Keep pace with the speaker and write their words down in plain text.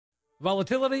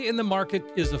Volatility in the market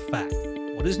is a fact.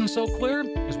 What isn't so clear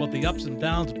is what the ups and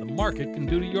downs of the market can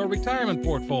do to your retirement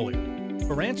portfolio.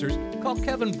 For answers, call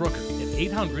Kevin Brooker at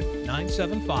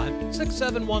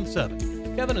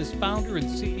 800-975-6717. Kevin is founder and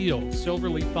CEO of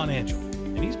Silverleaf Financial,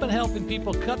 and he's been helping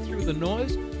people cut through the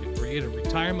noise to create a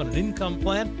retirement and income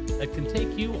plan that can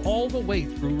take you all the way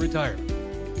through retirement.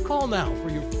 Call now for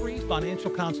your free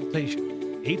financial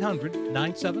consultation.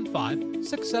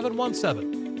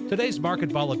 800-975-6717. Today's market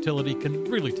volatility can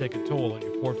really take a toll on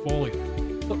your portfolio.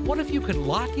 But what if you could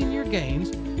lock in your gains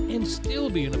and still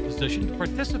be in a position to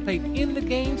participate in the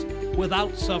gains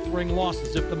without suffering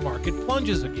losses if the market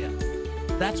plunges again?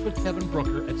 That's what Kevin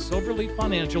Brooker at Silverleaf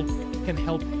Financial can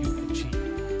help you achieve.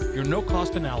 Your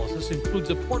no-cost analysis includes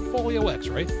a portfolio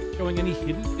x-ray showing any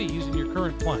hidden fees in your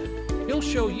current plan. He'll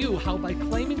show you how by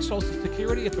claiming Social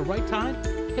Security at the right time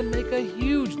can make a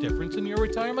huge difference in your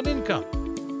retirement income.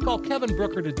 Call Kevin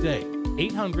Brooker today,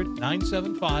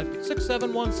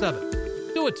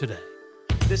 800-975-6717. Do it today.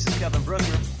 This is Kevin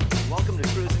Brooker. Welcome to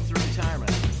Cruising Through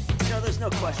Retirement. You know, there's no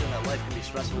question that life can be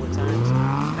stressful at times.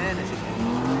 Managing it is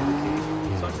really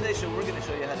key. So on today's show, we're going to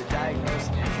show you how to diagnose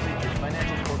and treat your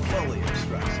financial portfolio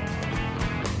stress.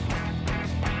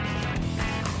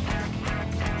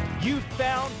 You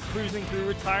found Cruising Through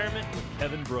Retirement with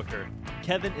Kevin Brooker.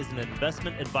 Kevin is an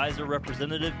investment advisor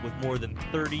representative with more than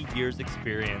 30 years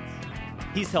experience.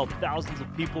 He's helped thousands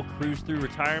of people cruise through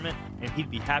retirement, and he'd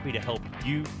be happy to help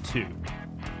you too.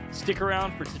 Stick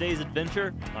around for today's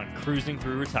adventure on Cruising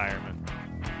Through Retirement.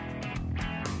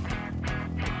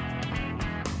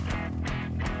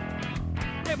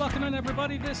 Hey, welcome in,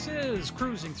 everybody. This is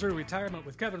Cruising Through Retirement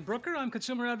with Kevin Brooker. I'm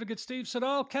consumer advocate Steve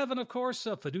Siddall. Kevin, of course,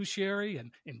 a fiduciary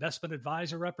and investment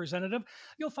advisor representative.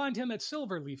 You'll find him at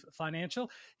Silverleaf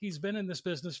Financial. He's been in this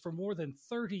business for more than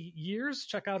 30 years.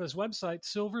 Check out his website,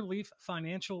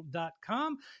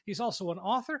 silverleaffinancial.com. He's also an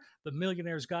author, The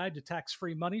Millionaire's Guide to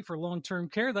Tax-Free Money for Long-Term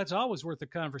Care. That's always worth a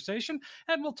conversation.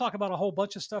 And we'll talk about a whole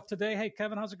bunch of stuff today. Hey,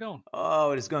 Kevin, how's it going?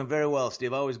 Oh, it is going very well,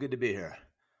 Steve. Always good to be here.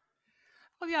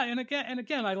 Well, yeah, and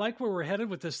again, I like where we're headed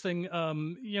with this thing.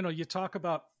 You talk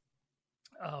about,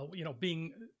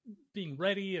 being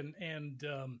ready and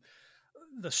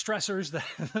the stressors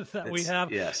that we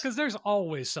have. Yes, because there's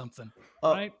always something,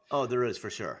 right? Oh, there is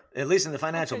for sure. At least in the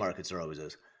financial markets, there always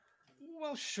is.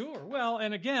 Well, sure. Well,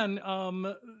 and again,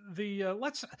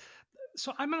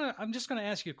 So I'm just gonna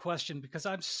ask you a question because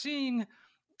I'm seeing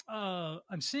on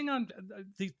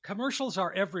the commercials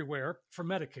are everywhere for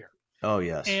Medicare. Oh,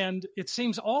 yes. And it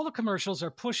seems all the commercials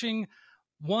are pushing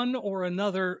one or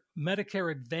another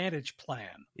Medicare Advantage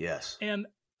plan. Yes. And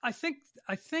I think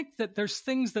that there's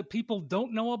things that people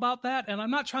don't know about that. And I'm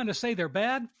not trying to say they're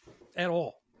bad at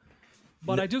all.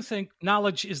 But I do think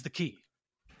knowledge is the key.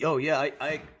 Oh, yeah,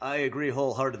 I agree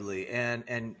wholeheartedly.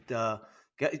 And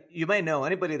you may know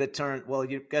anybody that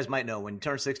you guys might know when you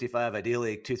turn 65,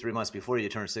 ideally 2-3 months before you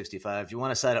turn 65, you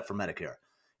want to sign up for Medicare.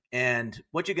 And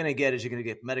what you're going to get is you're going to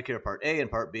get Medicare Part A and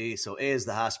Part B. So A is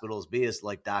the hospitals, B is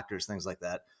like doctors, things like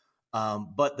that.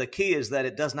 But the key is that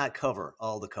it does not cover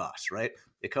all the costs, right?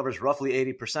 It covers roughly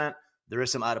 80%. There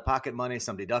is some out-of-pocket money,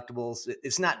 some deductibles.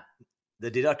 The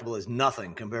deductible is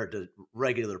nothing compared to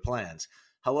regular plans.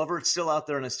 However, it's still out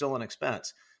there and it's still an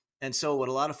expense. And so what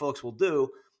a lot of folks will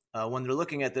do when they're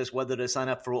looking at this, whether to sign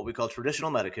up for what we call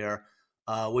traditional Medicare,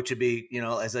 which would be,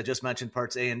 as I just mentioned,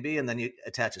 Parts A and B, and then you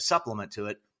attach a supplement to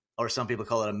it, or some people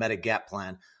call it a Medigap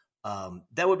plan.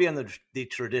 That would be on the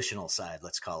traditional side,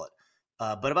 let's call it.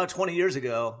 But about 20 years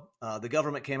ago, the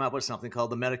government came up with something called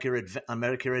the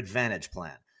Medicare Advantage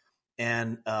plan.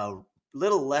 And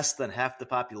little less than half the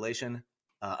population,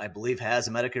 I believe, has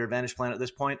a Medicare Advantage plan at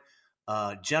this point.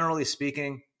 Generally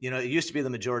speaking, it used to be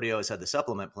the majority always had the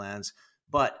supplement plans,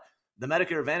 but the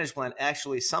Medicare Advantage plan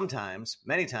actually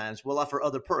many times, will offer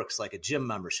other perks like a gym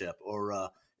membership,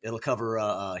 or it'll cover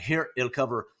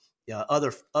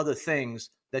other things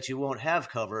that you won't have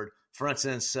covered. For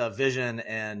instance, vision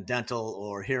and dental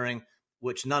or hearing,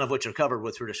 none of which are covered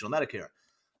with traditional Medicare.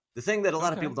 The thing that a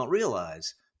lot of people don't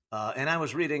realize, and I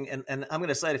was reading, and I'm going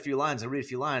to cite a few lines and read a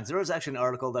few lines. There was actually an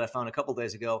article that I found a couple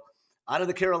days ago out of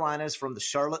the Carolinas from the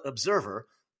Charlotte Observer,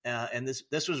 and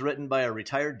this was written by a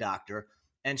retired doctor,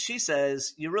 and she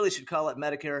says you really should call it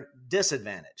Medicare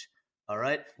Disadvantage. All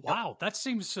right. Wow, that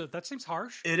seems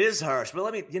harsh. It is harsh,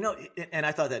 but and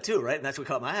I thought that too, right? And that's what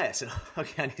caught my eye. I said,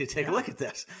 okay, I need to take a look at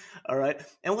this. All right.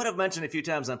 And what I've mentioned a few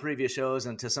times on previous shows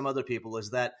and to some other people is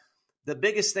that the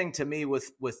biggest thing to me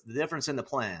with the difference in the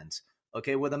plans,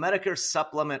 okay, with a Medicare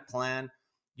supplement plan,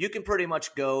 you can pretty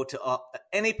much go to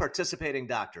any participating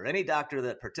doctor, any doctor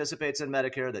that participates in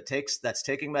Medicare that's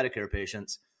taking Medicare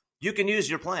patients. you can use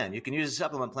your plan. You can use a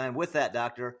supplement plan with that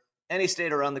doctor, any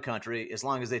state around the country, as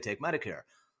long as they take Medicare.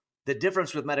 The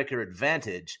difference with Medicare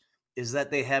Advantage is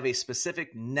that they have a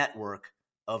specific network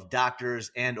of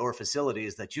doctors and or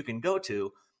facilities that you can go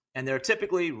to, and they're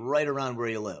typically right around where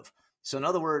you live. So in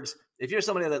other words, if you're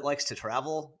somebody that likes to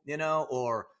travel,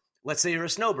 or let's say you're a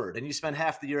snowbird and you spend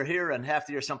half the year here and half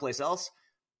the year someplace else,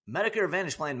 Medicare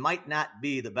Advantage plan might not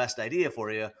be the best idea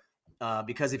for you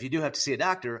because if you do have to see a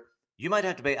doctor, you might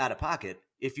have to pay out of pocket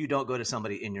if you don't go to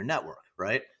somebody in your network,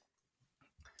 right?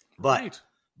 But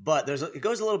it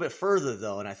goes a little bit further,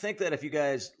 though, and I think that if you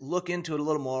guys look into it a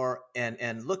little more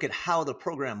and look at how the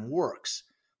program works,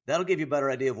 that'll give you a better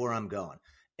idea of where I'm going.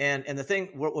 And the thing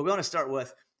what we want to start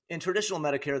with, in traditional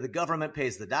Medicare, the government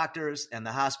pays the doctors and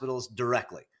the hospitals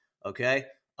directly, okay?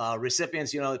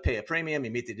 Recipients, pay a premium, you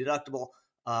meet the deductible,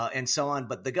 and so on,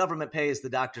 but the government pays the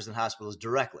doctors and hospitals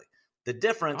directly. The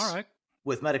difference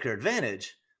with Medicare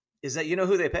Advantage is that you know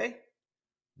who they pay?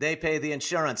 They pay the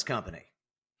insurance company.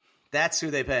 That's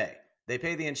who they pay. They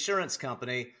pay the insurance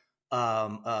company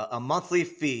a monthly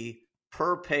fee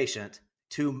per patient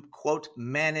to, quote,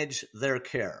 manage their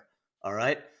care. All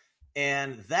right.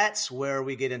 And that's where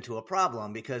we get into a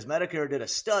problem because Medicare did a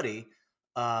study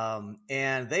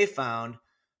and they found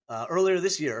earlier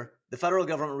this year, the federal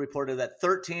government reported that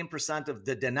 13% of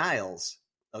the denials,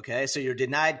 okay, so you're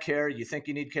denied care, you think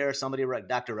you need care,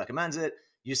 doctor recommends it,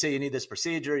 you say you need this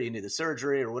procedure, you need the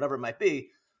surgery or whatever it might be,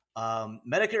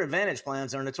 Medicare Advantage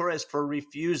plans are notorious for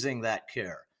refusing that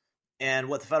care. And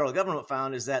what the federal government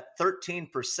found is that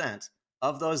 13%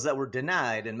 of those that were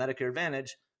denied in Medicare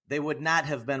Advantage, they would not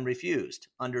have been refused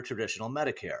under traditional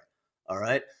Medicare. All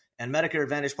right. And Medicare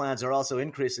Advantage plans are also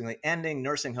increasingly ending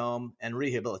nursing home and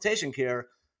rehabilitation care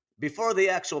before the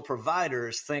actual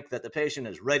providers think that the patient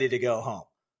is ready to go home.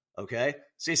 Okay.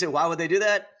 So you say, why would they do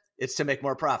that? It's to make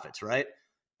more profits, right?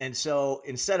 And so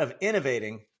instead of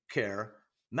innovating care,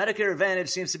 Medicare Advantage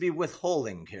seems to be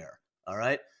withholding care. All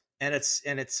right. And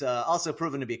it's also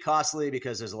proven to be costly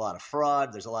because there's a lot of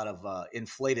fraud. There's a lot of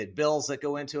inflated bills that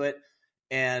go into it.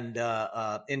 And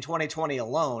in 2020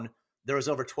 alone, there was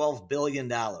over $12 billion,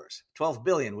 $12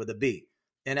 billion with a B,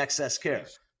 in excess care.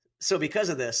 So because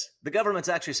of this, the government's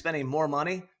actually spending more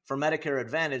money for Medicare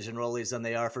Advantage enrollees than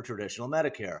they are for traditional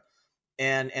Medicare.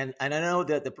 And I know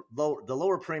that the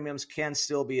lower premiums can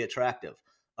still be attractive.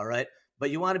 All right.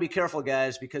 But you want to be careful,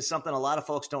 guys, because something a lot of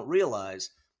folks don't realize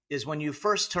is when you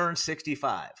first turn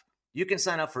 65, you can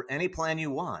sign up for any plan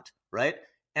you want, right?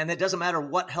 And it doesn't matter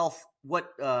what health,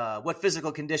 what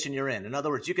physical condition you're in. In other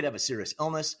words, you could have a serious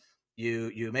illness.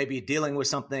 You may be dealing with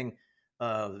something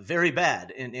very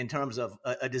bad in terms of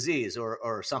a disease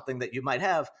or something that you might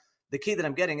have. The key that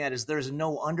I'm getting at is there's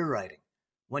no underwriting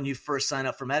when you first sign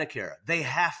up for Medicare. They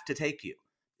have to take you.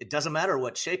 It doesn't matter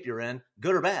what shape you're in,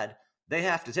 good or bad, they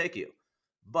have to take you.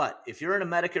 But if you're in a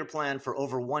Medicare plan for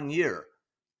over 1 year,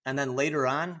 and then later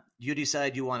on, you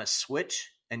decide you want to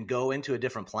switch and go into a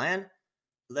different plan,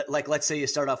 like let's say you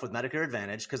start off with Medicare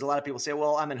Advantage, because a lot of people say,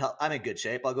 well, I'm in good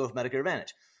shape, I'll go with Medicare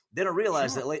Advantage. They don't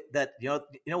realize that you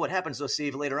know what happens though,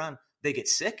 Steve, later on, they get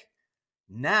sick.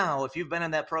 Now, if you've been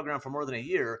in that program for more than a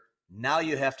year, now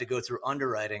you have to go through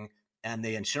underwriting, and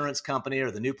the insurance company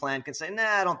or the new plan can say, nah,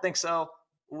 I don't think so.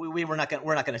 We're not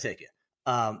going to take you.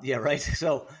 Yeah, right.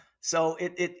 So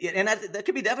that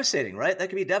could be devastating, right? That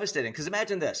could be devastating because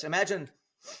imagine this. Imagine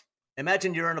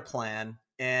you're in a plan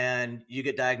and you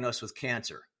get diagnosed with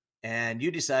cancer, and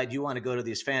you decide you want to go to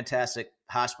these fantastic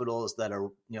hospitals that are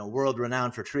world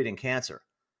renowned for treating cancer.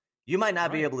 You might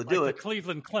not be able to do it. The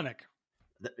Cleveland Clinic.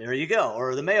 There you go,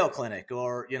 or the Mayo Clinic,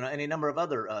 or any number of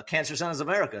other Cancer Centers of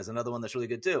America is another one that's really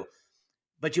good too.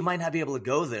 But you might not be able to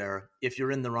go there if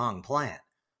you're in the wrong plan.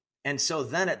 And so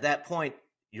then at that point,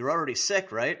 you're already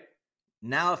sick, right?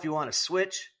 Now, if you want to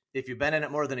switch, if you've been in it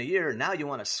more than a year, now you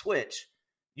want to switch,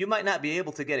 you might not be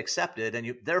able to get accepted,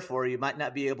 and therefore you might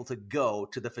not be able to go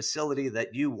to the facility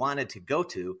that you wanted to go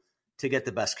to get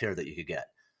the best care that you could get.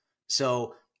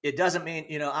 So it doesn't mean,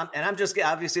 I'm just,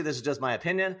 obviously this is just my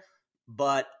opinion,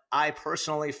 but I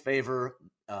personally favor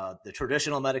the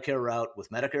traditional Medicare route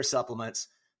with Medicare supplements.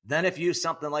 Then if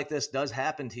something like this does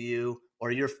happen to you,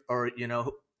 or you or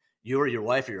your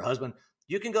wife or your husband,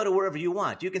 you can go to wherever you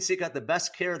want. You can seek out the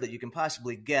best care that you can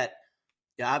possibly get.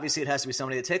 Yeah, obviously, it has to be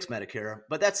somebody that takes Medicare,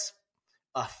 but that's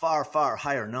a far, far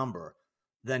higher number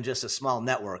than just a small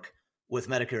network with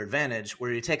Medicare Advantage,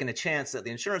 where you're taking a chance that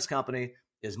the insurance company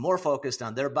is more focused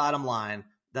on their bottom line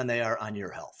than they are on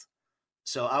your health.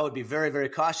 So I would be very, very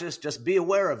cautious. Just be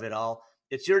aware of it all.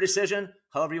 It's your decision,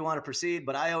 however you want to proceed.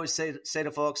 But I always say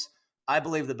to folks, I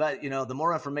believe the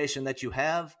more information that you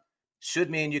have should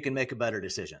mean you can make a better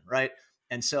decision, right?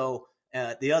 And so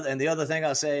the other thing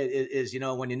I'll say is,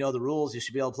 when you know the rules, you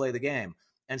should be able to play the game.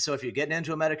 And so if you're getting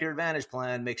into a Medicare Advantage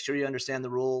plan, make sure you understand the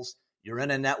rules. You're in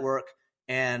a network,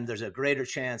 and there's a greater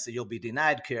chance that you'll be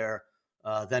denied care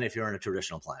than if you're in a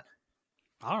traditional plan.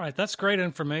 All right, that's great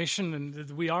information,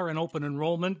 and we are in open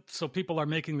enrollment, so people are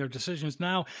making their decisions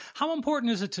now. How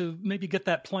important is it to maybe get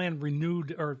that plan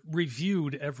renewed or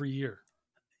reviewed every year?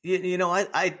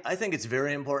 I think it's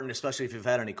very important, especially if you've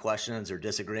had any questions or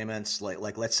disagreements.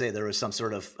 Like let's say there was some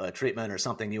sort of treatment or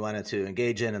something you wanted to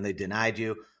engage in and they denied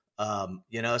you. So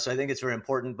I think it's very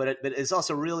important, but it's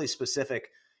also really specific,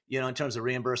 in terms of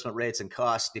reimbursement rates and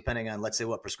costs, depending on, let's say,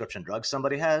 what prescription drugs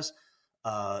somebody has.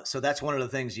 So that's one of the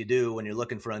things you do when you're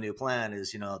looking for a new plan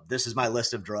is, this is my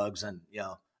list of drugs and,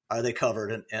 are they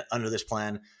covered under this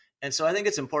plan? And so I think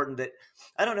it's important that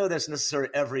I don't know that's necessary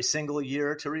every single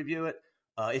year to review it.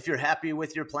 If you're happy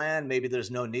with your plan, maybe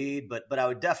there's no need, but I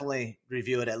would definitely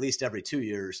review it at least every 2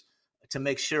 years to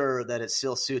make sure that it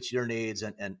still suits your needs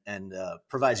and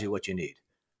provides you what you need.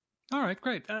 All right,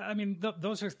 great.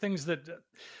 Those are things that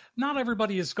not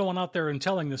everybody is going out there and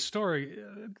telling this story,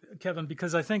 Kevin,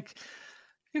 because I think,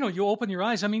 you open your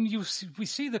eyes. We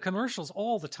see the commercials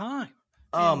all the time.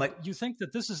 You think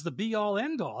that this is the be all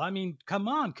end all. Come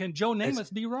on. Can Joe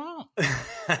Namath be wrong?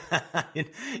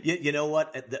 You know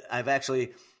what?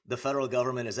 The federal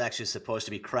government is actually supposed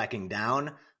to be cracking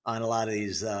down on a lot of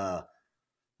these,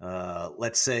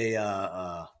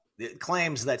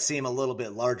 claims that seem a little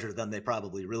bit larger than they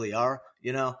probably really are,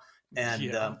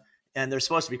 and they're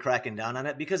supposed to be cracking down on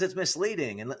it because it's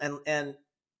misleading. And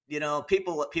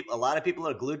people, a lot of people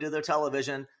are glued to their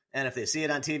television, and if they see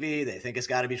it on TV, they think it's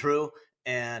got to be true.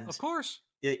 And of course,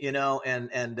 we know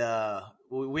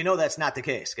that's not the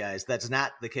case, guys. That's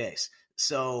not the case.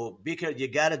 So you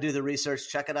got to do the research,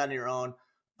 check it on your own.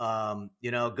 Go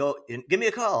and give me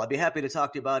a call. I'd be happy to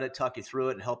talk to you about it, talk you through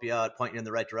it, and help you out, point you in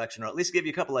the right direction, or at least give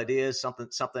you a couple ideas, something,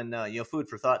 food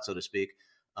for thought, so to speak.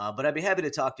 But I'd be happy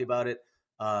to talk to you about it.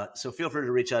 So feel free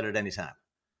to reach out at any time.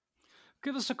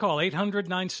 Give us a call,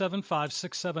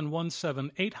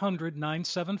 800-975-6717.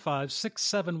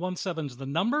 800-975-6717 is the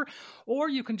number. Or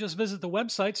you can just visit the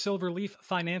website,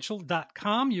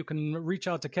 silverleaffinancial.com. You can reach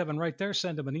out to Kevin right there,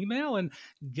 send him an email, and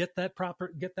get that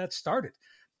started.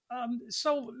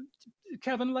 So,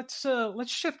 Kevin, let's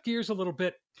shift gears a little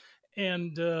bit.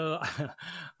 And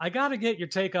I got to get your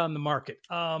take on the market.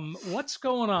 What's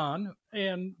going on,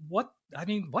 and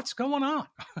what's going on?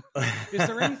 Is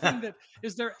there anything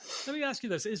let me ask you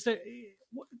this. Is there,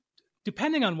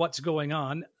 depending on what's going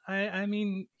on,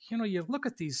 you look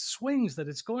at these swings that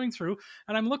it's going through,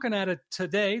 and I'm looking at it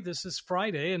today. This is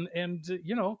Friday, and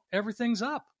everything's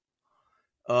up.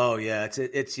 Oh yeah.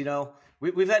 It's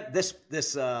we've had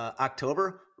this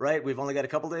October, right? We've only got a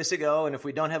couple days to go. And if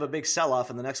we don't have a big sell-off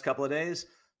in the next couple of days,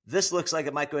 this looks like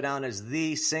it might go down as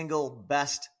the single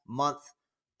best month,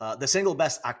 the single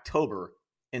best October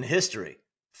in history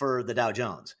for the Dow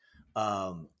Jones.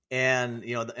 And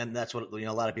that's what,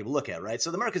 a lot of people look at, right?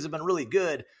 So the markets have been really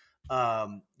good,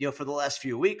 for the last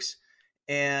few weeks.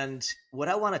 And what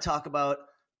I want to talk about,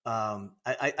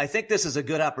 I think this is a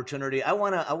good opportunity. I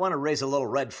want to raise a little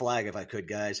red flag if I could,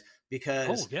 guys,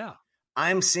 because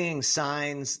I'm seeing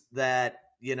signs that,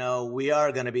 we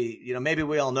are going to be, maybe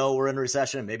we all know we're in a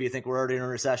recession. Maybe you think we're already in a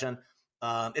recession.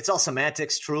 It's all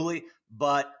semantics, truly.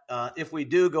 But if we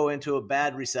do go into a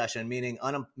bad recession, meaning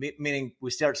we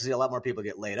start to see a lot more people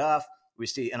get laid off, we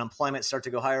see unemployment start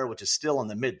to go higher, which is still in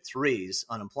the mid threes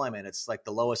unemployment. It's like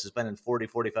the lowest it's been in 40,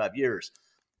 45 years.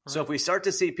 Right. So if we start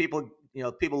to see people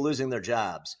losing their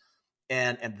jobs,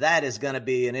 and that is going to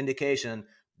be an indication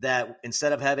that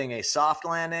instead of having a soft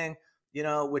landing,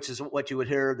 which is what you would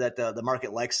hear that the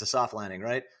market likes the soft landing,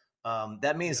 right?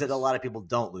 That means that a lot of people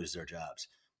don't lose their jobs.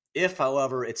 If,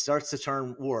 however, it starts to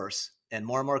turn worse and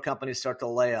more companies start to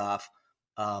lay off,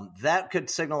 that could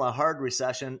signal a hard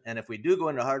recession. And if we do go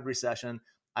into a hard recession,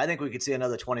 I think we could see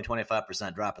another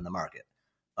 20-25% drop in the market.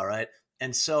 All right.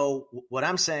 And so what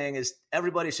I'm saying is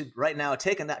everybody should right now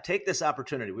take this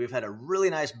opportunity. We've had a really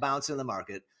nice bounce in the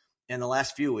market in the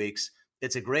last few weeks.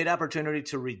 It's a great opportunity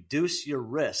to reduce your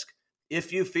risk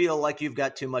if you feel like you've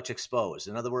got too much exposed.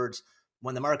 In other words,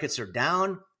 when the markets are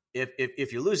down,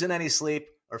 if you're losing any sleep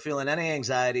or feeling any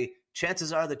anxiety,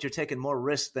 chances are that you're taking more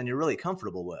risk than you're really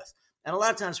comfortable with. And a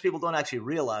lot of times people don't actually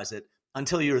realize it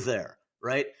until you're there,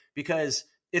 right? Because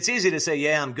it's easy to say,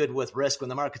 yeah, I'm good with risk when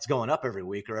the market's going up every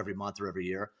week or every month or every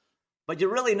year. But you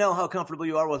really know how comfortable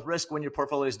you are with risk when your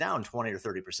portfolio is down 20 or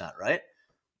 30%, right?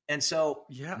 And so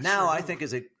I think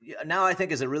is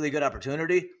a really good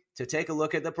opportunity to take a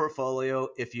look at the portfolio.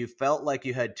 If you felt like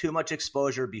you had too much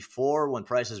exposure before when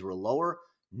prices were lower,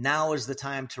 now is the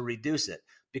time to reduce it.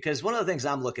 Because one of the things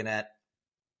I'm looking at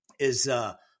is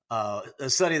a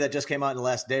study that just came out in the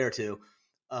last day or two,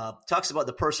 talks about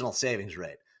the personal savings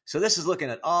rate. So this is looking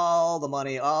at all the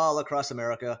money all across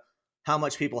America, how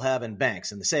much people have in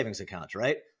banks and the savings accounts,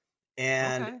 right?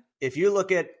 And if you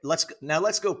look at,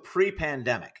 let's go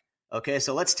pre-pandemic. Okay,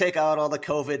 so let's take out all the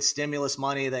COVID stimulus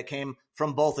money that came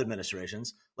from both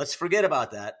administrations. Let's forget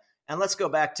about that. And let's go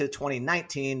back to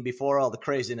 2019 before all the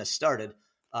craziness started,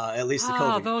 at least the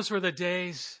COVID. Those were the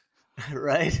days.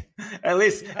 Right? At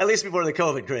least before the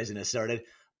COVID craziness started.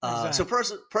 Exactly.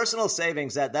 So personal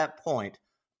savings at that point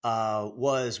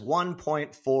was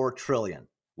 1.4 trillion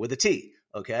with a T,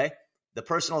 okay? The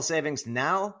personal savings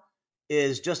now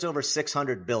is just over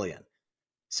 600 billion.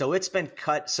 So it's been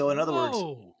cut. So in other words,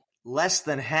 less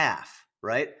than half,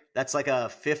 right? That's like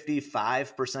a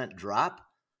 55% drop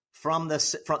from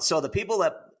so the people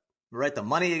that, right, the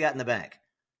money you got in the bank,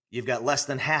 you've got less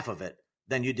than half of it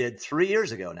than you did 3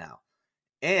 years ago now.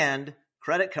 And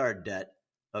credit card debt,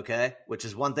 okay, which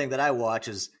is one thing that I watch,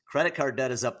 is credit card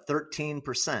debt is up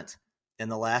 13% in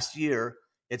the last year.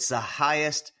 It's the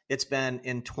highest it's been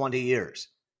in 20 years.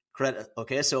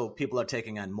 Okay, so people are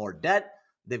taking on more debt.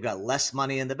 They've got less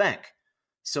money in the bank.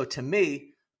 So to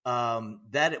me,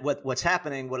 what's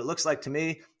happening, what it looks like to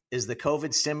me, is the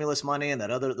COVID stimulus money and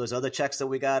those other checks that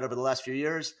we got over the last few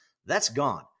years, that's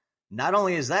gone. Not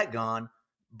only is that gone,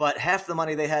 but half the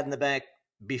money they had in the bank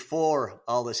before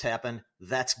all this happened,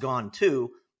 that's gone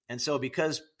too. And so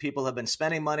because people have been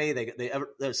spending money,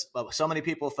 there's so many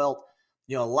people felt,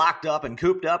 locked up and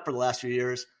cooped up for the last few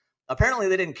years. Apparently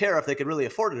they didn't care if they could really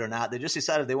afford it or not. They just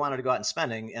decided they wanted to go out and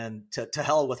spending, and to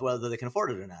hell with whether they can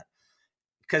afford it or not.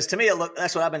 Because to me,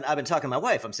 that's what I've been talking to my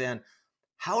wife. I'm saying,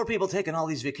 how are people taking all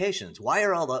these vacations? Why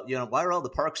are all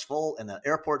the parks full and the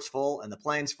airports full and the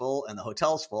planes full and the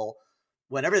hotels full,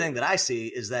 when everything that I see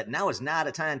is that now is not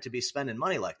a time to be spending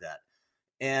money like that?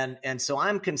 And so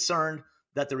I'm concerned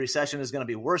that the recession is going to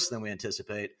be worse than we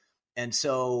anticipate. And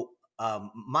so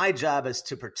my job is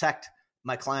to protect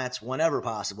my clients whenever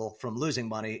possible from losing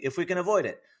money if we can avoid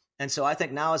it. And so I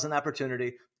think now is an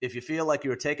opportunity. If you feel like you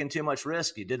were taking too much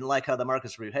risk, you didn't like how the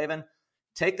markets were behaving,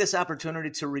 take this opportunity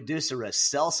to reduce the risk,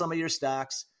 sell some of your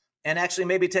stocks, and actually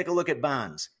maybe take a look at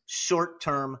bonds,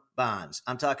 short-term bonds.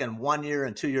 I'm talking 1 year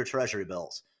and 2 year treasury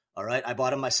bills. All right. I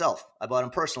bought them myself. I bought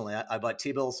them personally. I bought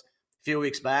T-bills a few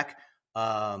weeks back,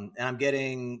 and I'm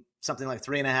getting something like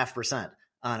 3.5%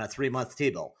 on a 3-month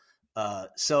T-bill.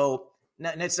 So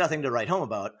it's nothing to write home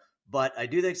about, but I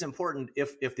do think it's important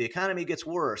if the economy gets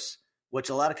worse, which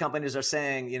a lot of companies are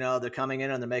saying, they're coming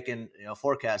in and they're making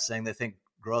forecasts saying they think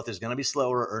growth is going to be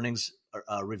slower, earnings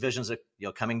revisions are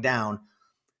coming down.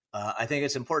 I think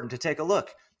it's important to take a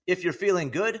look. If you're feeling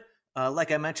good,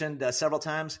 like I mentioned several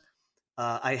times,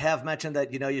 I have mentioned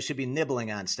that you should be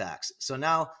nibbling on stocks. So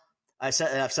now I've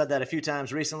said that a few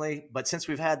times recently, but since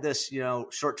we've had this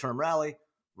short-term rally,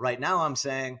 right now I'm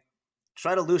saying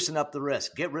try to loosen up the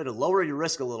risk, lower your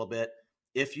risk a little bit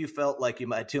if you felt like you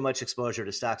had too much exposure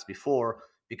to stocks before,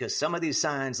 because some of these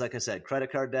signs, like I said, credit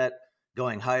card debt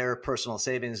going higher, personal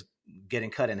savings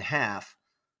getting cut in half,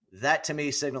 that to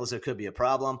me signals there could be a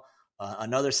problem.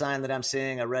 Another sign that I'm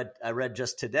seeing, I read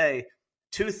just today,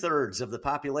 2/3 of the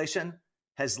population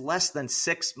has less than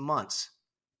 6 months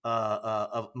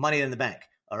of money in the bank.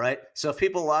 All right. So if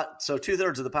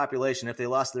 2/3 of the population, if they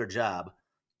lost their job,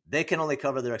 they can only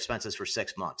cover their expenses for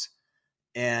 6 months.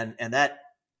 And that,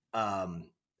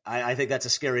 I think that's a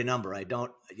scary number. I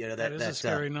don't, that is a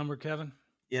scary number, Kevin.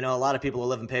 A lot of people are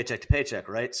living paycheck to paycheck,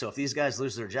 right? So if these guys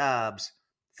lose their jobs,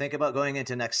 think about going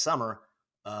into next summer.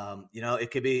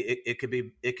 It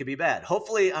could be bad.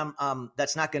 Hopefully,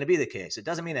 that's not going to be the case. It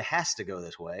doesn't mean it has to go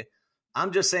this way.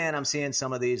 I'm just saying I'm seeing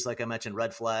some of these, like I mentioned,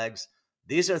 red flags.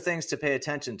 These are things to pay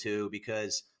attention to,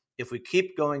 because if we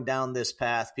keep going down this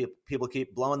path, people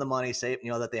keep blowing the money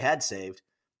that they had saved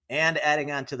and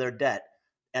adding on to their debt.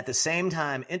 At the same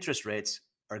time, interest rates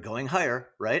are going higher,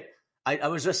 right? I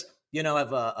was just,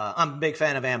 I'm a big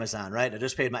fan of Amazon, right? I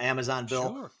just paid my Amazon bill.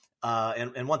 Sure.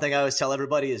 And one thing I always tell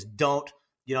everybody is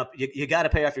you got to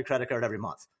pay off your credit card every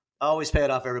month. Always pay it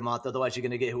off every month. Otherwise, you're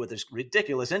going to get hit with this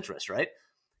ridiculous interest, right?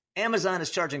 Amazon is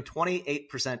charging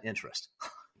 28% interest.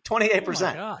 28%. Oh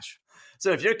my gosh.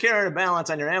 So if you're carrying a balance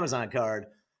on your Amazon card,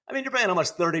 you're paying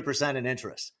almost 30% in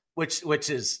interest, which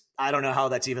is, I don't know how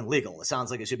that's even legal. It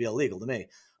sounds like it should be illegal to me.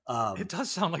 It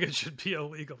does sound like it should be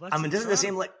illegal. Doesn't it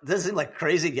seem like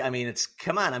crazy?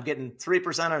 Come on, I'm getting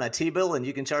 3% on a T-bill and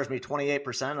you can charge me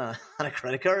 28% on a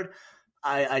credit card.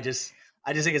 I just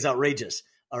think it's outrageous.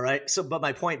 All right. So, but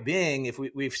my point being, if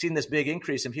we've seen this big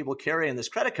increase in people carrying this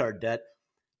credit card debt,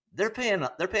 they're paying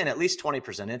at least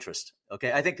 20% interest.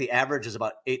 Okay, I think the average is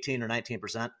about 18 or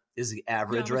 19% is the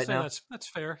average right now. That's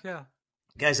fair. Yeah,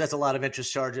 guys, that's a lot of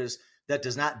interest charges. That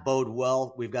does not bode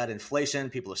well. We've got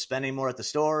inflation. People are spending more at the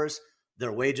stores.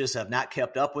 Their wages have not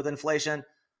kept up with inflation.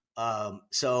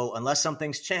 So unless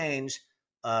something's changed,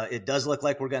 it does look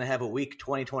like we're going to have a weak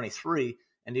 2023.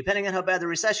 And depending on how bad the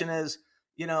recession is,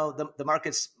 the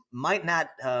markets might not,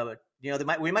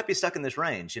 we might be stuck in this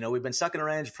range. We've been stuck in a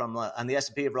range from on the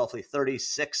S&P of roughly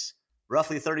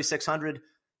 3,600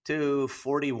 to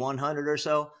 4,100 or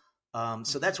so.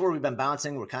 So that's where we've been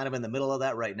bouncing. We're kind of in the middle of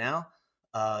that right now.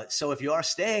 So if you are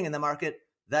staying in the market,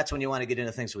 that's when you want to get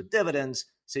into things with dividends,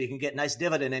 so you can get nice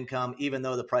dividend income, even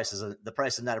though the price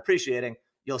is not appreciating.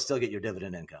 You'll still get your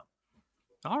dividend income.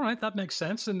 All right, that makes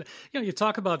sense. And you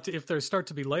talk about if there start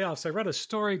to be layoffs. I read a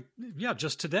story,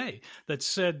 just today that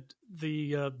said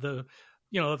that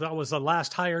was the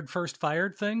last hired, first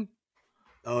fired thing.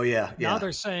 Oh yeah. Now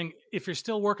they're saying if you're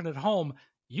still working at home,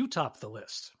 you top the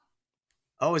list.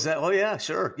 Oh, is that? Oh, yeah,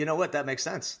 sure. You know what? That makes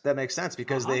sense. That makes sense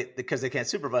because they can't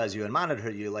supervise you and monitor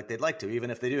you like they'd like to,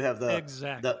 even if they do have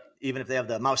even if they have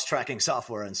the mouse tracking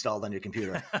software installed on your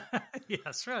computer.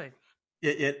 Yes, right.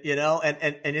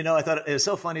 And I thought it was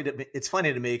so funny to me. It's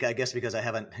funny to me, I guess, because I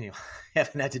haven't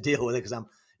had to deal with it because I'm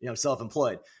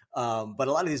self-employed. But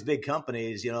a lot of these big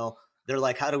companies, they're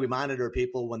like, how do we monitor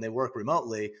people when they work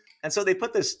remotely? And so they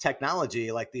put this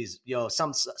technology like these,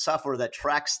 some software that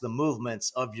tracks the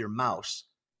movements of your mouse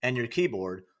and your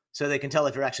keyboard, so they can tell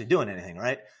if you're actually doing anything,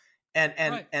 right?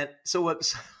 And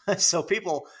so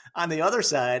people on the other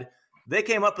side, they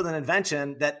came up with an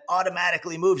invention that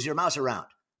automatically moves your mouse around,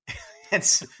 and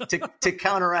to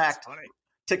counteract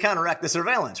the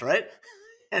surveillance, right?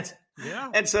 And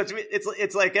so to me,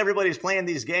 it's like everybody's playing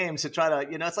these games to try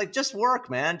to, it's like, just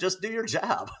work, man, just do your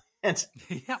job. And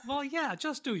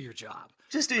just do your job.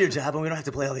 Just do your job, and we don't have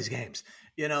to play all these games,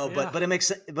 But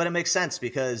it makes sense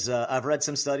because I've read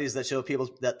some studies that show people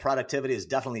that productivity is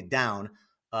definitely down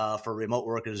for remote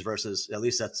workers versus, at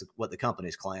least that's what the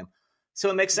companies claim. So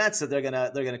it makes sense that they're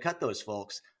gonna cut those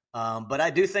folks. But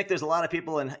I do think there's a lot of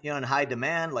people in high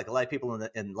demand, like a lot of people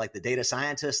in like the data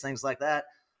scientists, things like that.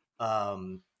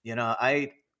 I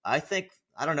think.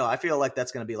 I don't know. I feel like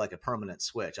that's going to be like a permanent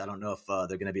switch. I don't know if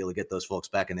they're going to be able to get those folks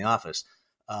back in the office.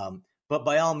 But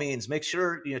by all means, make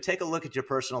sure, take a look at your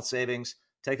personal savings,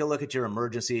 take a look at your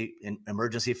emergency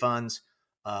funds.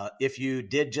 If you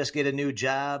did just get a new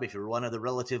job, if you're one of the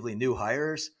relatively new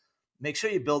hires, make sure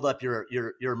you build up your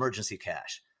emergency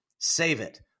cash. Save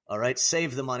it. All right.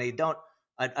 Save the money.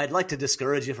 I'd like to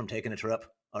discourage you from taking a trip.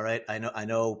 All right. I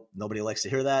know nobody likes to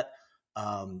hear that.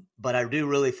 But I do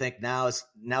really think now is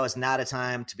not a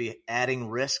time to be adding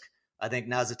risk. I think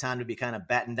now's the time to be kind of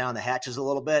batten down the hatches a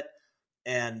little bit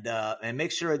and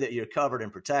make sure that you're covered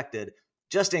and protected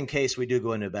just in case we do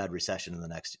go into a bad recession in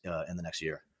the next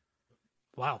year.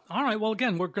 Wow. All right. Well,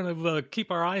 again, we're going to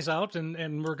keep our eyes out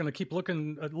and we're going to keep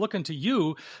looking to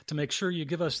you to make sure you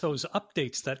give us those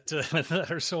updates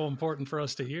that are so important for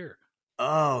us to hear.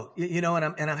 Oh, and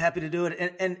I'm happy to do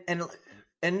it.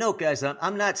 And note, guys,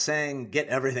 I'm not saying get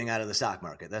everything out of the stock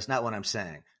market. That's not what I'm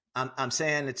saying. I'm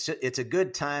saying it's a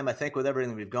good time, I think, with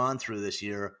everything we've gone through this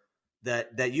year,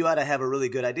 that you ought to have a really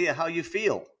good idea how you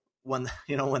feel when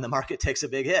the market takes a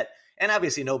big hit. And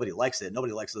obviously, nobody likes it.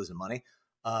 Nobody likes losing money.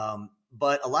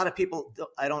 But a lot of people,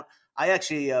 I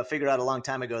actually figured out a long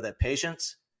time ago that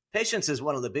patience is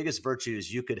one of the biggest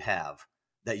virtues you could have,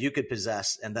 that you could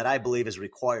possess, and that I believe is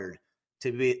required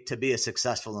to be a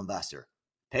successful investor.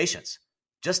 Patience.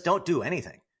 Just don't do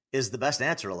anything is the best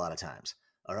answer a lot of times.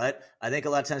 All right. I think a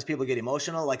lot of times people get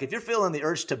emotional. Like if you're feeling the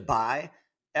urge to buy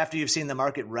after you've seen the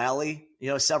market rally,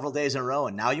 several days in a row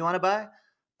and now you want to buy.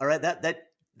 All right.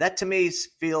 That to me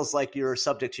feels like you're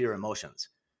subject to your emotions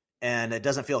and it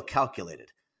doesn't feel calculated.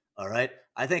 All right.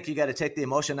 I think you got to take the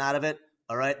emotion out of it.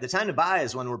 All right. The time to buy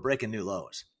is when we're breaking new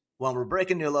lows. When we're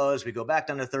breaking new lows, we go back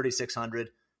down to 3,600.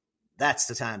 That's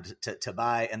the time to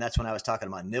buy. And that's when I was talking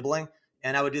about nibbling.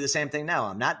 And I would do the same thing now.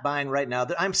 I'm not buying right now.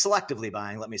 I'm selectively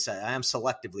buying. Let me say, I am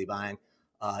selectively buying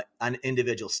on an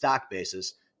individual stock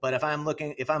basis. But if I'm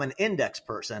an index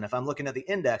person, if I'm looking at the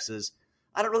indexes,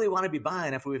 I don't really want to be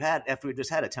buying after we've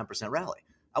just had a 10% rally.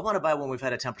 I want to buy when we've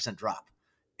had a 10% drop.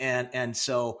 And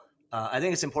so I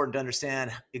think it's important to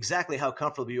understand exactly how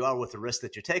comfortable you are with the risk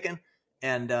that you're taking.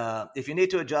 And if you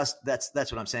need to adjust, that's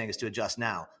what I'm saying is to adjust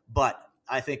now. But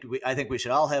I think we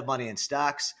should all have money in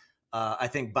stocks. I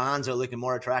think bonds are looking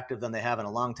more attractive than they have in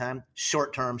a long time.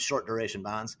 Short-term, short-duration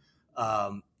bonds,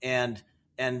 and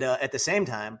at the same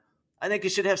time, I think you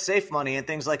should have safe money in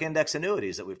things like index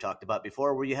annuities that we've talked about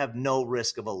before, where you have no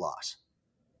risk of a loss.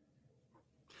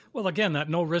 Well, again, that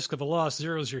no risk of a loss,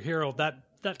 zero's your hero.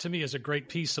 That to me is a great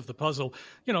piece of the puzzle.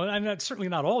 And that's certainly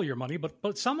not all your money,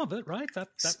 but some of it, right? That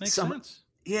makes sense.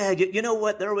 Yeah, you know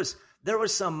what? There was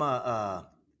some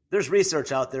there's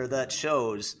research out there that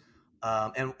shows,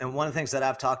 and one of the things that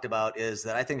I've talked about is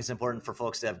that I think it's important for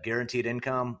folks to have guaranteed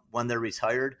income when they're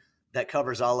retired that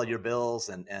covers all of your bills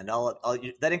and all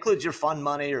that includes your fun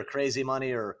money or crazy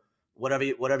money or whatever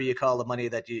you call the money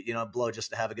that you blow just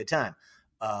to have a good time.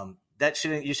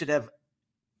 You should have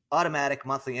automatic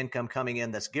monthly income coming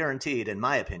in that's guaranteed, in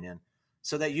my opinion,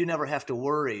 so that you never have to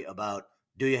worry about,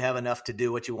 do you have enough to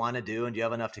do what you want to do, and do you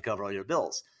have enough to cover all your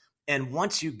bills? And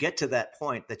once you get to that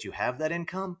point that you have that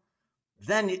income,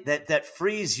 then that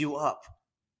frees you up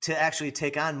to actually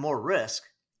take on more risk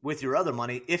with your other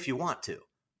money if you want to,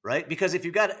 right? Because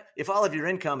if all of your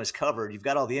income is covered, you've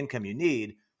got all the income you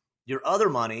need, your other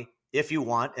money, if you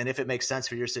want, and if it makes sense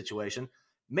for your situation,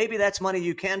 maybe that's money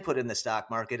you can put in the stock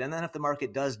market. And then if the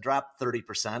market does drop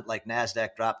 30%, like NASDAQ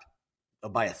dropped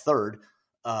by a third,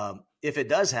 if it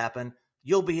does happen,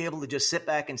 you'll be able to just sit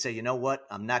back and say, you know what,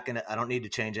 I don't need to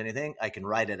change anything. I can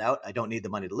ride it out. I don't need the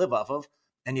money to live off of,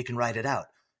 and you can ride it out.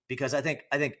 Because I think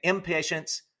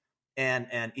impatience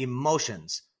and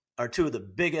emotions are two of the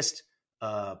biggest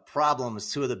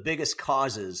problems, two of the biggest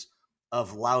causes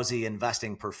of lousy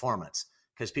investing performance.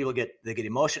 Because people get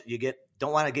emotional.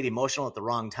 Don't want to get emotional at the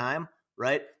wrong time,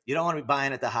 right? You don't want to be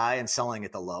buying at the high and selling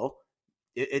at the low.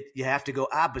 You have to go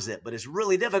opposite, but it's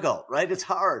really difficult, right? It's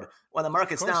hard when the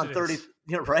market's down 30,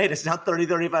 right? It's down 30,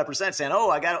 35% saying,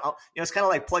 oh, it's kind of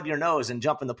like plug your nose and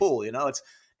jump in the pool.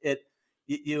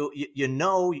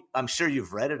 I'm sure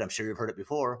you've read it. I'm sure you've heard it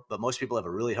before, but most people have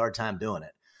a really hard time doing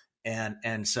it.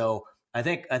 And so I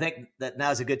think that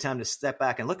now is a good time to step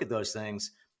back and look at those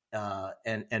things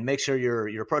and make sure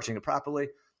you're approaching it properly.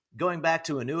 Going back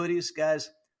to annuities,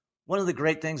 guys, one of the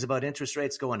great things about interest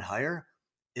rates going higher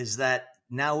is that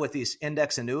now with these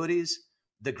index annuities,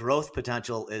 the growth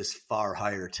potential is far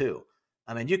higher too.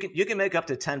 I mean, you can make up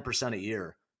to 10% a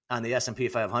year on the S&P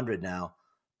 500 now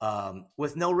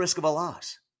with no risk of a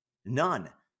loss, none.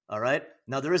 All right.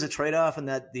 Now there is a trade-off in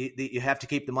that you have to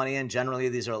keep the money in. Generally,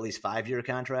 these are at least 5-year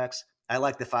contracts. I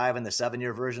like the 5 and the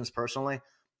 7-year versions personally.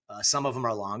 Some of them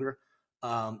are longer,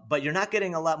 but you're not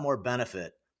getting a lot more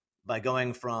benefit by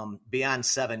going from beyond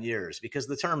 7 years because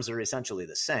the terms are essentially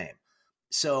the same.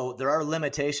 So there are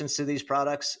limitations to these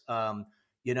products.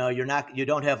 You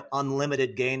don't have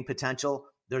unlimited gain potential.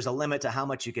 There's a limit to how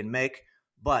much you can make.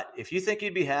 But if you think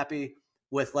you'd be happy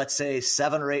with, let's say,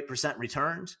 7 or 8%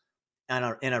 returns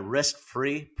in a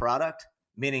risk-free product,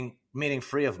 meaning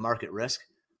free of market risk,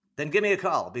 then give me a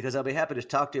call because I'll be happy to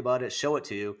talk to you about it, show it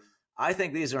to you. I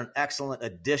think these are an excellent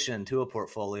addition to a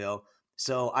portfolio.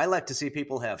 So I like to see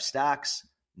people have stocks.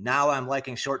 Now I'm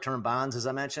liking short-term bonds, as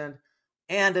I mentioned,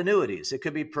 and annuities. It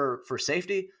could be for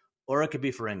safety or it could be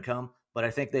for income, but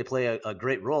I think they play a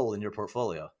great role in your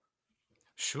portfolio.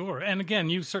 Sure. And again,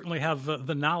 you certainly have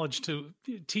the knowledge to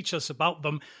teach us about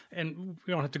them. And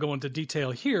we don't have to go into detail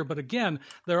here. But again,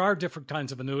 there are different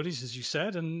kinds of annuities, as you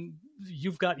said. And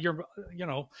you've got your,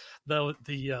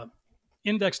 the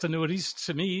indexed annuities,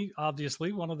 to me,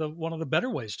 obviously, one of the better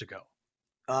ways to go.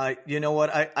 You know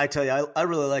what? I tell you, I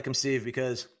really like them, Steve,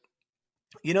 because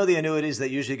the annuities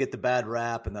that usually get the bad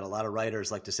rap and that a lot of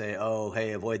writers like to say, oh,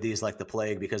 hey, avoid these like the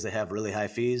plague because they have really high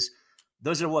fees.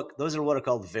 Those are what are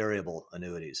called variable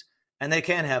annuities. And they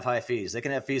can have high fees. They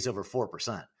can have fees over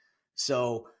 4%.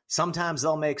 So sometimes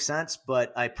they'll make sense,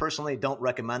 but I personally don't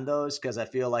recommend those because I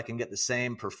feel I can get the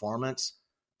same performance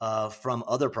from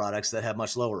other products that have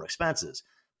much lower expenses.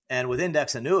 And with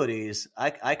index annuities,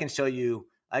 I can show you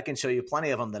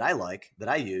plenty of them that I like, that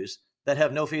I use, that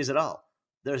have no fees at all.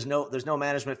 There's no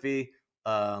management fee.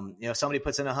 Somebody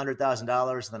puts in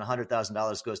 $100,000 and then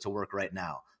 $100,000 goes to work right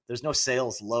now. There's no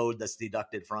sales load that's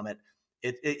deducted from it.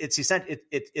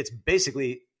 It's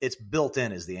basically built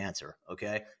in is the answer.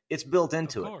 Okay. It's built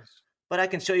into it, but I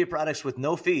can show you products with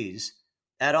no fees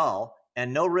at all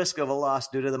and no risk of a loss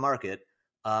due to the market.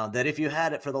 That if you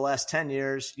had it for the last 10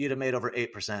 years, you'd have made over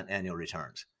 8% annual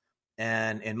returns.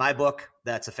 And in my book,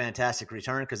 that's a fantastic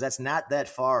return because that's not that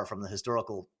far from the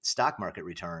historical stock market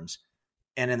returns.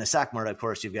 And in the stock market, of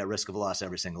course, you've got risk of loss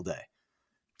every single day.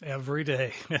 Every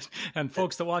day. And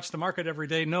folks that watch the market every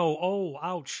day know, oh,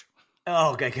 ouch.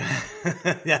 Oh, okay.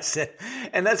 That's it.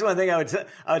 And that's one thing I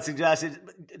would suggest is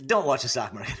don't watch the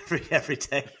stock market every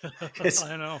day.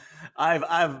 I know.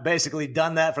 I've basically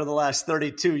done that for the last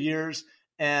 32 years,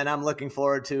 and I'm looking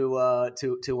forward to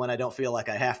when I don't feel like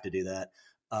I have to do that.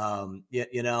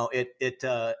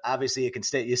 Obviously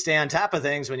you stay on top of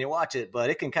things when you watch it,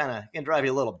 but it can drive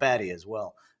you a little batty as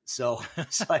well. So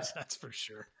that's for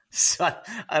sure. So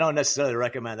I don't necessarily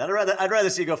recommend that. I'd rather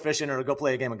see you go fishing or go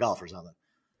play a game of golf or something.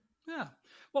 Yeah.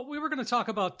 Well, we were going to talk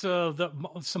about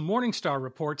some Morningstar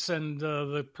reports, and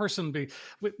the person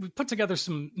we put together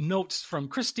some notes from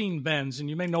Christine Benz, and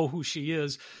you may know who she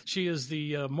is. She is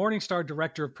the Morningstar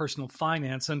Director of Personal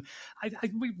Finance, and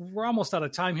we're almost out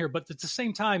of time here, but at the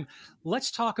same time,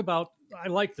 let's talk about. I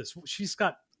like this. She's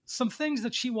got some things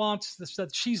that she wants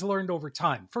that she's learned over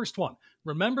time. First one,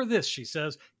 remember this. She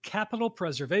says capital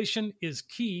preservation is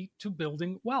key to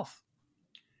building wealth.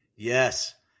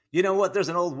 Yes. You know what? There's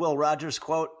an old Will Rogers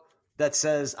quote that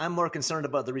says, I'm more concerned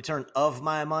about the return of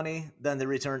my money than the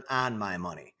return on my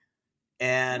money.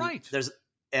 And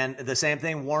and the same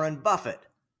thing, Warren Buffett,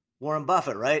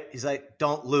 right? He's like,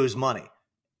 don't lose money.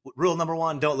 Rule number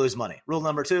 1, don't lose money. Rule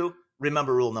number 2,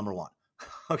 remember rule number 1.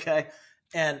 Okay.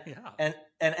 And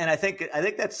I think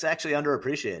that's actually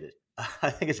underappreciated. I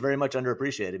think it's very much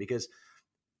underappreciated because,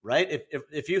 right?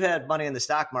 If you had money in the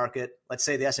stock market, let's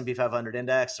say the S&P 500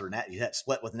 index, or you had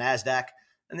split with NASDAQ,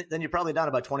 and then you're probably down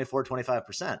about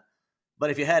 24-25%.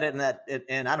 But if you had it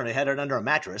in I don't know, you had it under a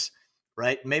mattress,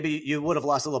 right? Maybe you would have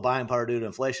lost a little buying power due to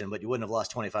inflation, but you wouldn't have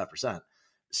lost 25%.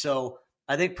 So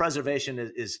I think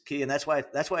preservation is key, and that's why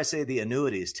I say the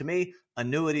annuities. To me,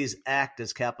 annuities act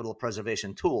as capital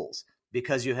preservation tools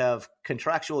because you have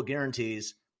contractual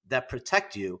guarantees that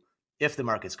protect you if the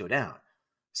markets go down.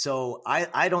 So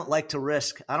I don't like to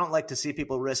risk. I don't like to see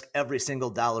people risk every single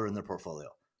dollar in their portfolio.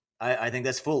 I think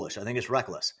that's foolish. I think it's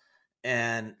reckless.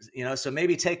 And, so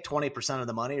maybe take 20% of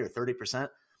the money or 30%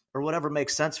 or whatever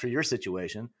makes sense for your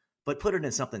situation, but put it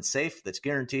in something safe that's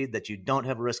guaranteed that you don't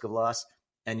have a risk of loss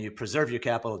and you preserve your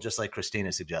capital just like Christine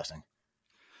is suggesting.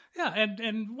 Yeah,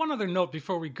 and one other note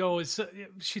before we go is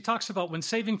she talks about when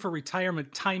saving for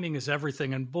retirement, timing is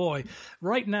everything. And boy,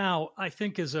 right now, I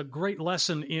think is a great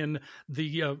lesson in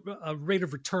the rate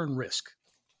of return risk.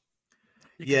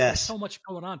 Because there's so much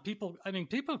going on. People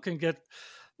can get,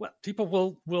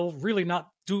 people will really not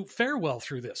fare well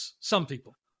through this. Some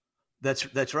people.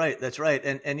 That's right. That's right.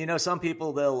 And some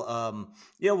people,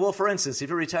 they'll, for instance, if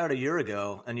you retired a year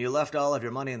ago and you left all of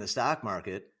your money in the stock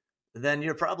market, then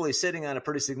you're probably sitting on a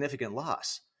pretty significant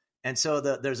loss. And so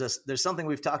there's something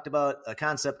we've talked about, a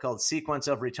concept called sequence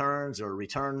of returns or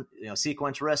return,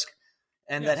 sequence risk.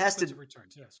 And that has to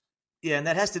returns, yes. Yeah. And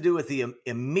that has to do with the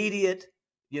immediate,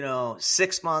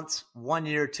 6 months, 1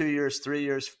 year, 2 years, 3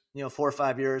 years, 4 or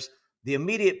 5 years, the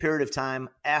immediate period of time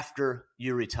after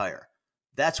you retire.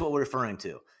 That's what we're referring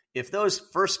to. If those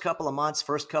first couple of months,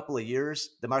 first couple of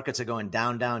years, the markets are going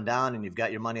down, down, down, and you've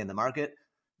got your money in the market,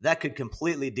 that could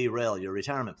completely derail your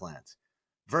retirement plans.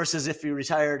 Versus if you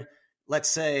retired, let's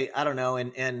say, I don't know, in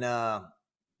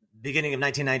beginning of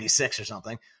 1996 or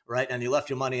something, right? And you left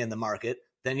your money in the market,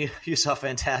 then you saw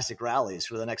fantastic rallies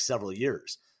for the next several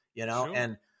years,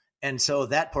 Sure. And so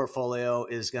that portfolio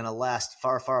is going to last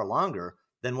far, far longer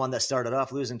than one that started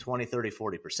off losing 20, 30,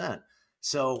 40%.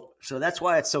 So that's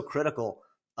why it's so critical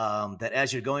that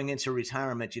as you're going into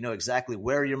retirement, you know exactly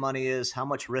where your money is, how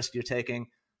much risk you're taking,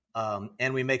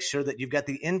 and we make sure that you've got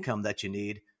the income that you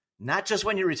need, not just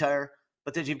when you retire,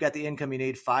 but that you've got the income you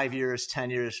need 5 years, 10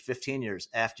 years, 15 years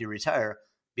after you retire.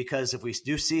 Because if we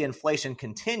do see inflation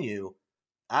continue,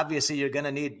 obviously you're going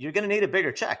to need a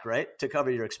bigger check, right, to cover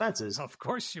your expenses. Of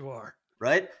course you are.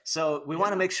 Right. So we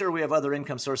want to make sure we have other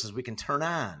income sources we can turn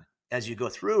on as you go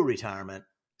through retirement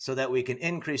so that we can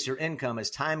increase your income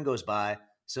as time goes by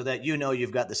so that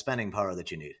you've got the spending power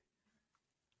that you need.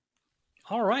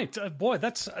 All right. Boy,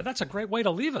 that's a great way to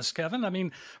leave us, Kevin. I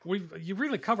mean, you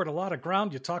really covered a lot of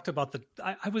ground. You talked about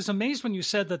I was amazed when you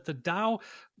said that the Dow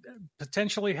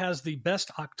potentially has the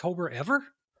best October ever.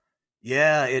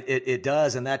 Yeah, it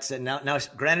does. And that's now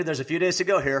granted, there's a few days to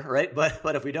go here, right?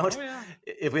 But if we don't,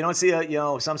 if we don't see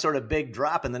some sort of big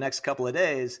drop in the next couple of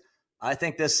days, I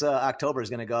think this October is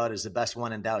going to go out as the best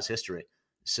one in Dow's history.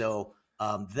 So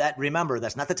remember,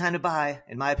 that's not the time to buy,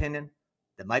 in my opinion.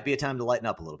 That might be a time to lighten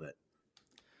up a little bit.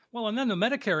 Well, and then the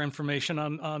Medicare information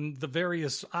on the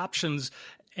various options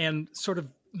and sort of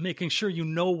making sure you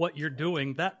know what you're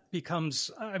doing, that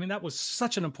becomes, that was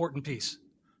such an important piece.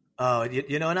 Oh,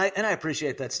 and I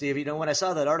appreciate that, Steve. When I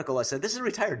saw that article, I said, this is a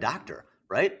retired doctor,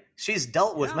 right? She's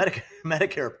dealt with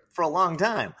Medicare for a long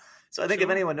time. So I think if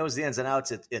anyone knows the ins and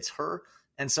outs, it's her.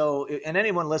 And so, and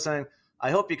anyone listening,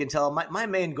 I hope you can tell my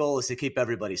main goal is to keep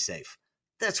everybody safe.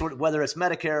 That's whether it's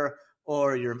Medicare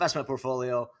or your investment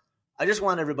portfolio. I just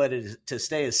want everybody to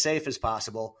stay as safe as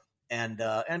possible and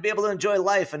be able to enjoy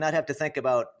life and not have to think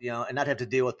about, and not have to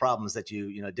deal with problems that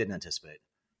you didn't anticipate.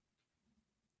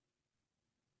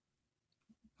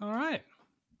 All right.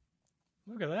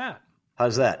 Look at that.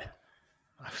 How's that?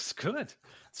 That's good.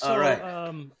 So, All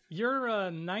right.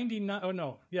 You're 99. Oh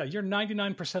no, yeah, you're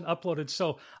 99% uploaded.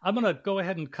 So I'm gonna go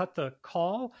ahead and cut the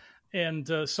call. And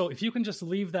so if you can just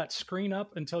leave that screen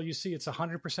up until you see it's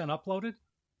 100% uploaded.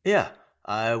 Yeah,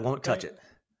 I won't touch it.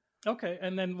 Okay,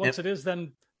 and then once it is,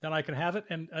 then I can have it.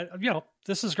 And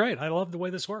this is great. I love the way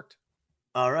this worked.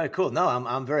 All right, cool. No,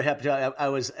 I'm very happy. I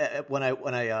was when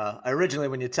I originally,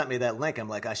 when you sent me that link, I'm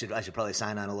like, I should probably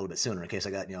sign on a little bit sooner in case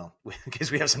I got in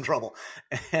case we have some trouble.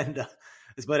 And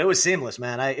but it was seamless,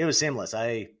 man. It was seamless.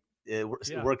 It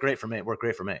worked great for me. It worked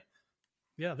great for me.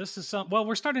 Yeah, this is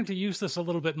we're starting to use this a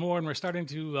little bit more, and we're starting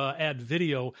to add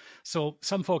video. So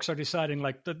some folks are deciding,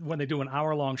 like when they do an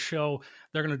hour-long show,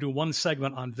 they're going to do one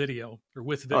segment on video or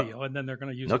with video, and then they're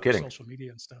going to use it for social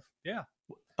media and stuff. Yeah.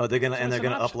 Oh, they're going to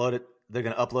upload it. They're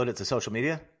going to upload it to social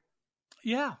media.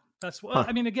 Yeah, that's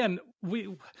I mean, again,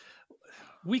 we'll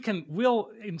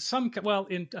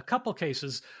in a couple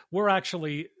cases, we're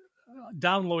actually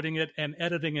downloading it and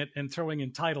editing it and throwing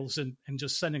in titles and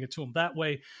just sending it to them that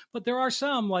way. But there are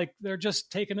some, like, they're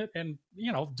just taking it and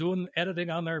doing editing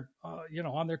on their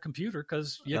on their computer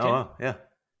because you can.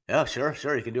 Yeah,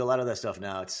 sure. You can do a lot of that stuff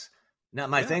now. It's not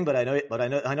my thing, but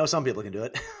I know some people can do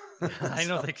it. I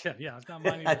know they can. Yeah, it's not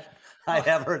mine either. I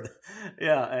have heard.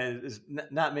 Yeah, it's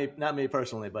not me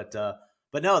personally, but no,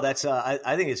 that's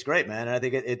I think it's great, man, and I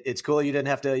think it's cool. You didn't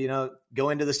have to go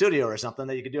into the studio or something,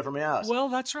 that you could do it from your house. Well,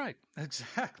 that's right,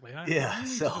 exactly. I need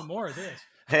to do more of this.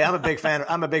 Hey, I'm a big fan.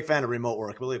 I'm a big fan of remote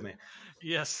work. Believe me.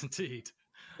 Yes, indeed.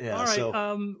 Yeah. All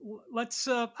right. Let's.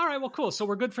 All right. Well, cool. So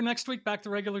we're good for next week. Back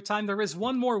to regular time. There is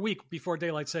one more week before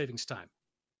daylight savings time.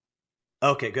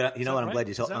 Okay. Good. You know what? I'm glad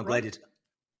you told. I'm glad you.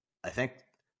 I think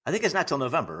it's not till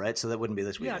November, right? So that wouldn't be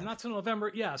this week. Yeah, not till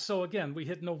November. Yeah. So again, we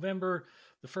hit November.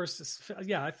 The first is,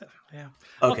 yeah.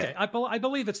 Okay. I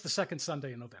believe it's the second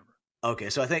Sunday in November. Okay.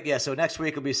 So I think, so next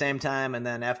week will be same time. And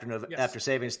then after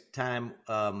savings time,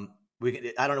 I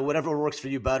don't know, whatever works for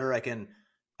you better. I can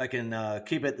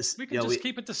keep it. We can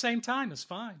keep it the same time. It's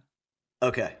fine.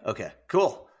 Okay.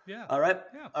 Cool. Yeah. All right.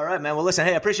 Yeah. All right, man. Well, listen,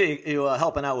 hey, I appreciate you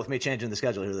helping out with me changing the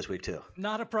schedule here this week too.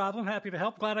 Not a problem. Happy to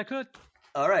help. Glad I could.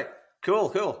 All right.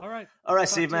 Cool. All right.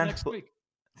 Steve, man. Next week.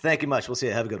 Thank you much. We'll see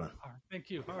you. Have a good one. All right. Thank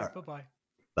you. All right. Bye-bye.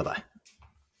 Bye-bye.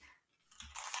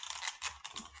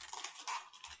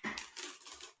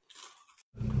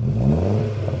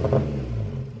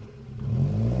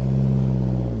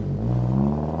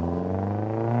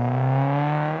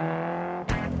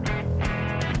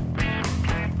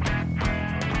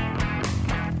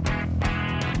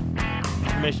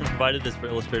 Information provided is for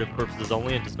illustrative purposes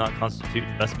only and does not constitute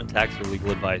investment, tax, or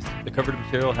legal advice. The covered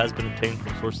material has been obtained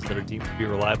from sources that are deemed to be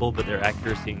reliable, but their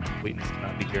accuracy and completeness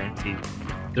cannot be guaranteed.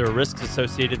 There are risks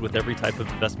associated with every type of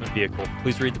investment vehicle.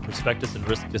 Please read the prospectus and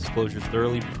risk disclosures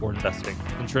thoroughly before investing.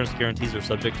 Insurance guarantees are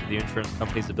subject to the insurance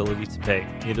company's ability to pay.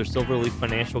 Neither Silverleaf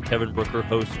Financial, Kevin Brooker,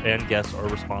 hosts, and guests are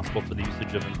responsible for the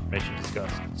usage of information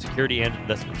discussed. Security and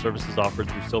investment services offered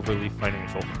through Silverleaf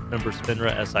Financial. Member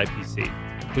FINRA SIPC.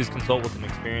 Please consult with an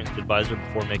experienced advisor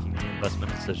before making any investment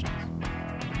decisions.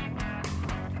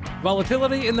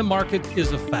 Volatility in the market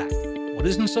is a fact. What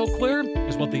isn't so clear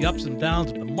is what the ups and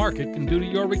downs of the market can do to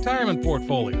your retirement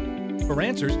portfolio. For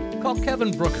answers, call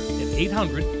Kevin Brooker at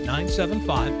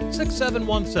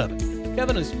 800-975-6717.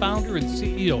 Kevin is founder and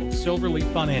CEO of Silverleaf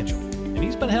Financial, and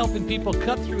he's been helping people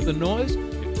cut through the noise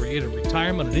to create a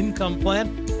retirement and income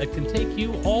plan that can take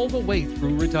you all the way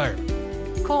through retirement.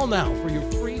 Call now for your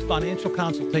free financial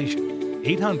consultation,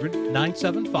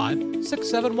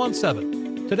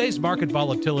 800-975-6717. Today's market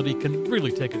volatility can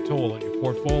really take a toll on your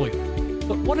portfolio.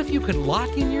 But what if you could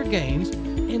lock in your gains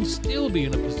and still be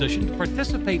in a position to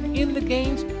participate in the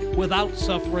gains without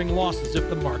suffering losses if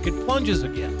the market plunges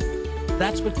again?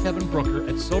 That's what Kevin Brooker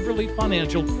at Silverleaf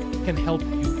Financial can help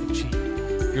you achieve.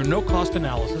 Your no-cost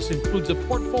analysis includes a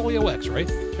portfolio x-ray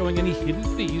showing any hidden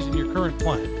fees in your current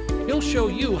plan. He'll show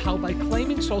you how by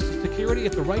claiming Social Security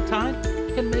at the right time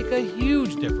can make a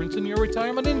huge difference in your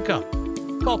retirement income.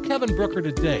 Call Kevin Brooker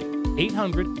today,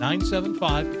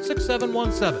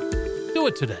 800-975-6717. Do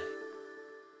it today.